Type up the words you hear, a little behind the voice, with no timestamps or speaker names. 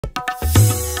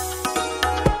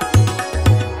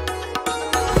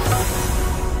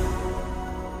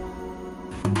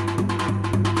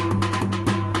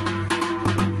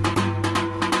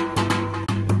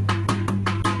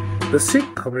The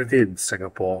Sikh community in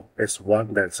Singapore is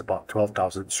one that's about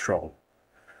 12,000 strong,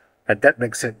 and that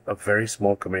makes it a very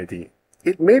small community.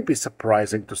 It may be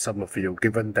surprising to some of you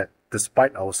given that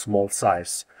despite our small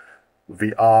size,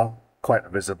 we are quite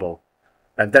visible,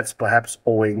 and that's perhaps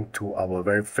owing to our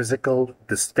very physical,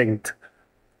 distinct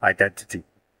identity.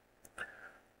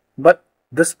 But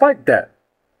despite that,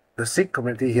 the Sikh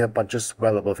community here punches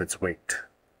well above its weight.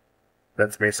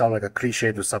 That may sound like a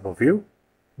cliche to some of you,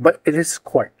 but it is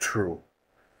quite true.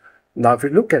 Now, if you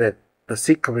look at it, the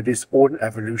Sikh community's own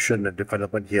evolution and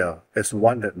development here is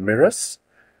one that mirrors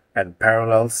and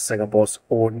parallels Singapore's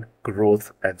own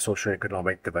growth and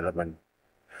socio-economic development.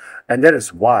 And that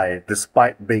is why,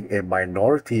 despite being a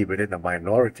minority within a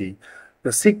minority,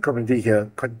 the Sikh community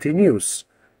here continues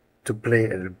to play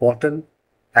an important,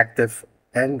 active,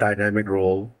 and dynamic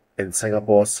role in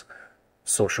Singapore's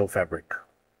social fabric.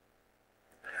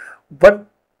 But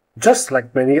just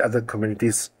like many other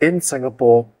communities in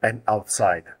Singapore and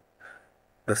outside,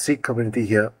 the Sikh community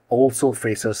here also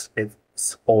faces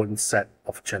its own set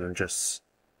of challenges.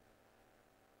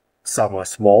 Some are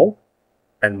small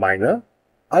and minor,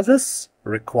 others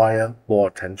require more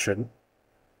attention,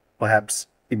 perhaps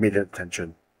immediate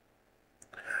attention.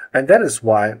 And that is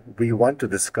why we want to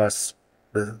discuss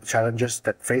the challenges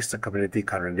that face the community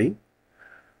currently,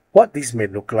 what these may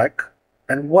look like,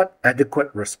 and what adequate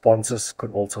responses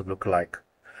could also look like,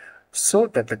 so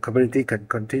that the community can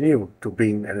continue to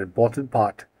being an important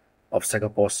part of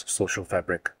Singapore's social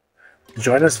fabric.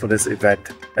 Join us for this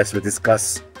event as we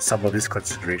discuss some of these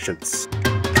considerations.